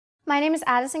My name is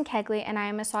Addison Kegley, and I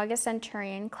am a Saugus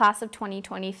Centurion, class of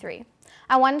 2023.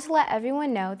 I wanted to let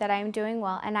everyone know that I am doing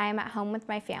well and I am at home with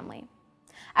my family.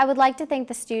 I would like to thank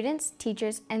the students,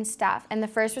 teachers, and staff, and the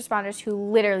first responders who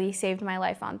literally saved my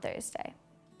life on Thursday.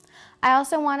 I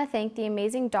also want to thank the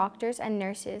amazing doctors and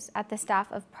nurses at the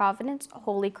staff of Providence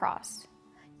Holy Cross.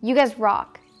 You guys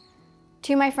rock!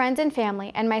 To my friends and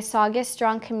family and my Saugus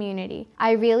Strong community,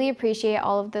 I really appreciate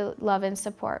all of the love and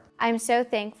support. I am so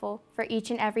thankful for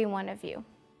each and every one of you.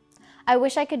 I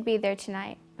wish I could be there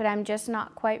tonight, but I'm just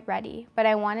not quite ready. But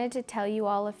I wanted to tell you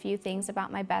all a few things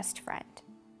about my best friend.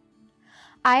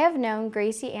 I have known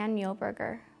Gracie Ann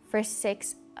Muehlberger for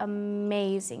 6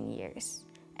 amazing years,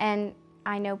 and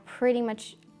I know pretty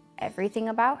much everything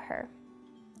about her.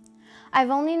 I've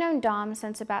only known Dom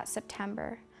since about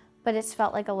September, but it's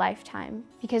felt like a lifetime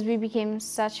because we became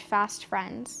such fast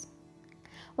friends.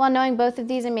 While knowing both of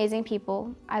these amazing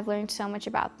people, I've learned so much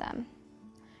about them.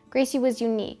 Gracie was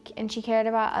unique, and she cared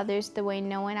about others the way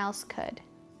no one else could.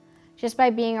 Just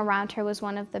by being around her was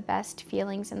one of the best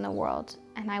feelings in the world,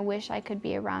 and I wish I could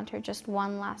be around her just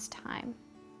one last time.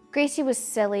 Gracie was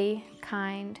silly,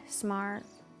 kind, smart,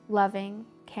 loving,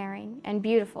 caring, and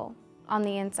beautiful on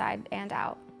the inside and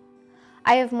out.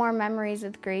 I have more memories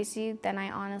with Gracie than I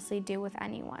honestly do with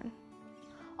anyone.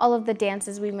 All of the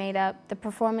dances we made up, the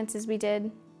performances we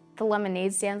did, the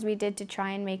lemonade stands we did to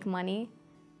try and make money.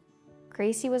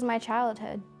 Gracie was my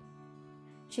childhood.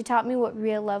 She taught me what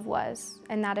real love was,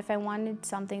 and that if I wanted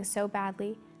something so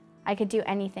badly, I could do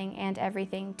anything and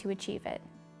everything to achieve it.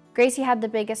 Gracie had the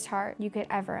biggest heart you could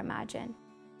ever imagine.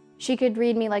 She could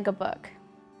read me like a book.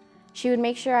 She would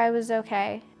make sure I was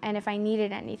okay, and if I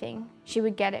needed anything, she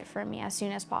would get it for me as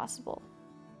soon as possible.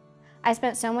 I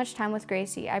spent so much time with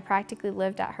Gracie, I practically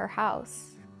lived at her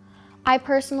house. I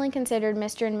personally considered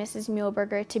Mr. and Mrs.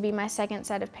 Muehlberger to be my second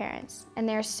set of parents, and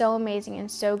they are so amazing and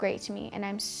so great to me, and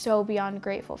I'm so beyond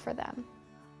grateful for them.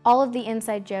 All of the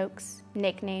inside jokes,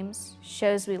 nicknames,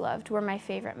 shows we loved were my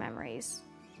favorite memories.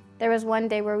 There was one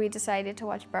day where we decided to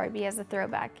watch Barbie as a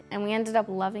throwback, and we ended up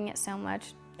loving it so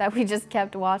much that we just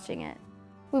kept watching it.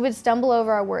 We would stumble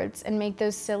over our words and make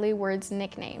those silly words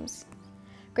nicknames.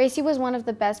 Gracie was one of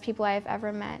the best people I have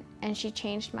ever met, and she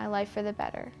changed my life for the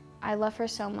better. I love her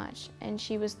so much, and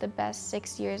she was the best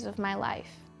 6 years of my life.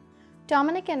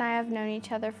 Dominic and I have known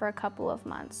each other for a couple of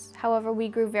months. However, we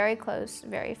grew very close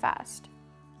very fast.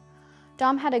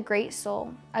 Dom had a great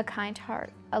soul, a kind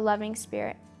heart, a loving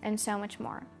spirit, and so much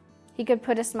more. He could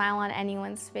put a smile on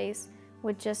anyone's face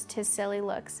with just his silly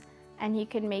looks, and he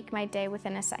could make my day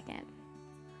within a second.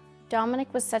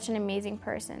 Dominic was such an amazing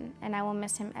person, and I will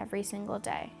miss him every single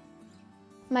day.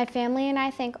 My family and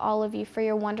I thank all of you for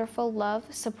your wonderful love,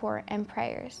 support, and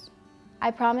prayers.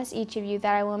 I promise each of you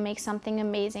that I will make something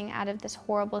amazing out of this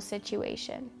horrible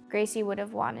situation. Gracie would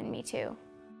have wanted me to.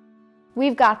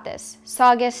 We've got this.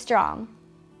 Saugus Strong.